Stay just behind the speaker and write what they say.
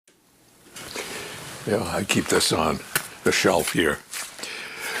Yeah, I keep this on the shelf here.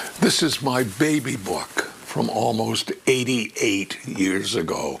 This is my baby book from almost 88 years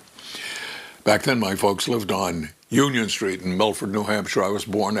ago. Back then, my folks lived on Union Street in Milford, New Hampshire. I was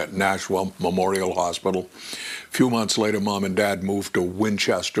born at Nashville Memorial Hospital. A few months later, Mom and Dad moved to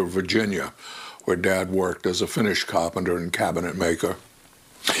Winchester, Virginia, where Dad worked as a finish carpenter and cabinet maker.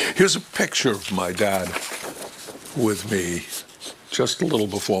 Here's a picture of my dad with me just a little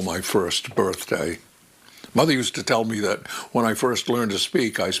before my first birthday. Mother used to tell me that when I first learned to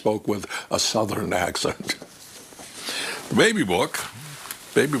speak, I spoke with a southern accent. The baby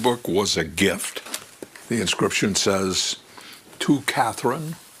book was a gift. The inscription says, "To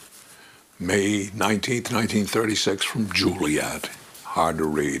Catherine, May 19th, 1936, from Juliet." Hard to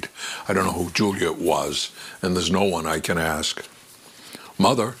read. I don't know who Juliet was, and there's no one I can ask.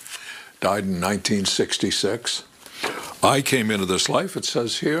 Mother died in 1966. I came into this life, it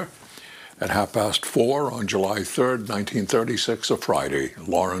says here, at 4:30 on July 3rd, 1936, a Friday.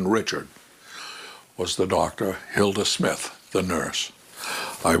 Lauren Richard was the doctor, Hilda Smith, the nurse.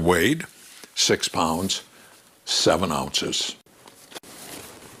 I weighed 6 pounds, 7 ounces.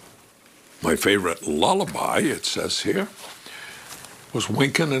 My favorite lullaby, it says here, was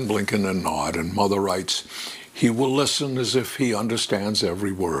Winkin' and Blinkin' and Nod, and Mother writes, "He will listen as if he understands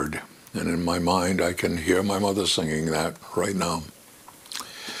every word." And in my mind, I can hear my mother singing that right now.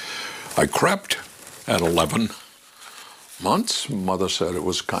 I crept at 11 months. Mother said it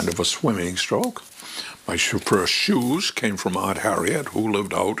was kind of a swimming stroke. My first shoes came from Aunt Harriet, who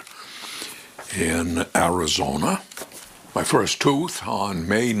lived out in Arizona. My first tooth on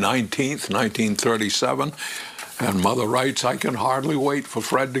May 19th, 1937. And Mother writes, "I can hardly wait for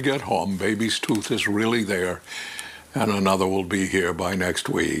Fred to get home. Baby's tooth is really there, and another will be here by next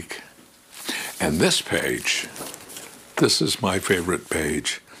week." And this page, this is my favorite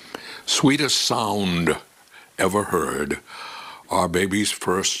page. Sweetest sound ever heard, our baby's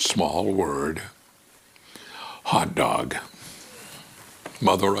first small word, hot dog.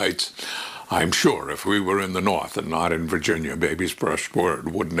 Mother writes, "I'm sure if we were in the North and not in Virginia, baby's first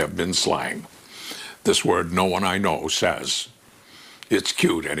word wouldn't have been slang. This word no one I know says. It's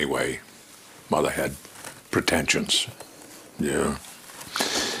cute anyway." Mother had pretensions. Yeah.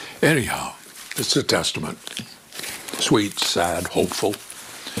 Anyhow, it's a testament. Sweet, sad, hopeful.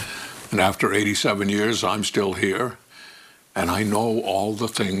 And after 87 years, I'm still here. And I know all the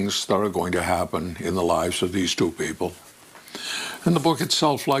things that are going to happen in the lives of these two people. And the book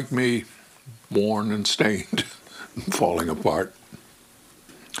itself, like me, worn and stained and falling apart.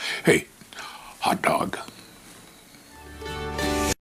 Hey, hot dog.